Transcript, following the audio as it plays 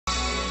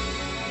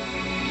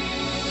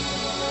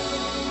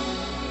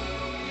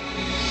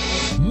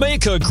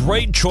Make a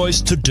great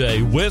choice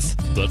today with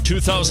the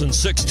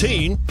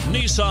 2016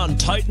 Nissan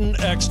Titan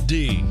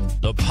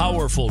XD. The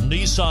powerful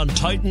Nissan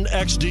Titan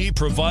XD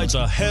provides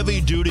a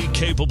heavy-duty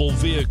capable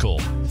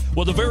vehicle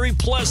with a very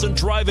pleasant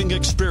driving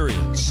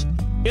experience.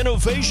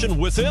 Innovation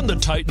within the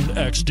Titan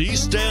XD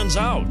stands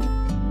out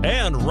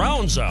and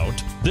rounds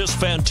out this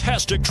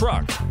fantastic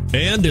truck.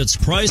 And it's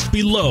priced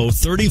below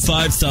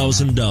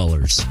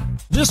 $35,000.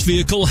 This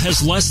vehicle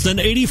has less than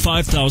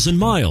 85,000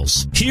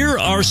 miles. Here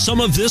are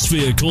some of this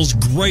vehicle's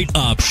great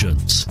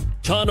options: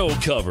 tonneau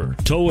cover,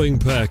 towing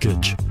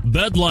package,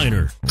 bed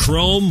liner,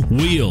 chrome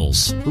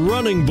wheels,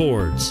 running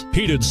boards,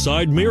 heated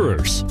side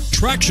mirrors,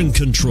 traction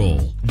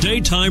control,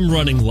 daytime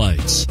running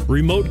lights,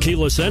 remote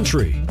keyless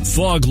entry,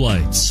 fog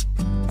lights.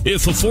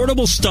 If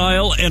affordable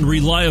style and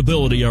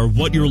reliability are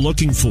what you're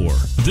looking for,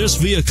 this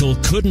vehicle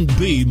couldn't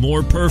be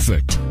more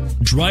perfect.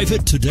 Drive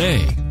it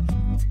today.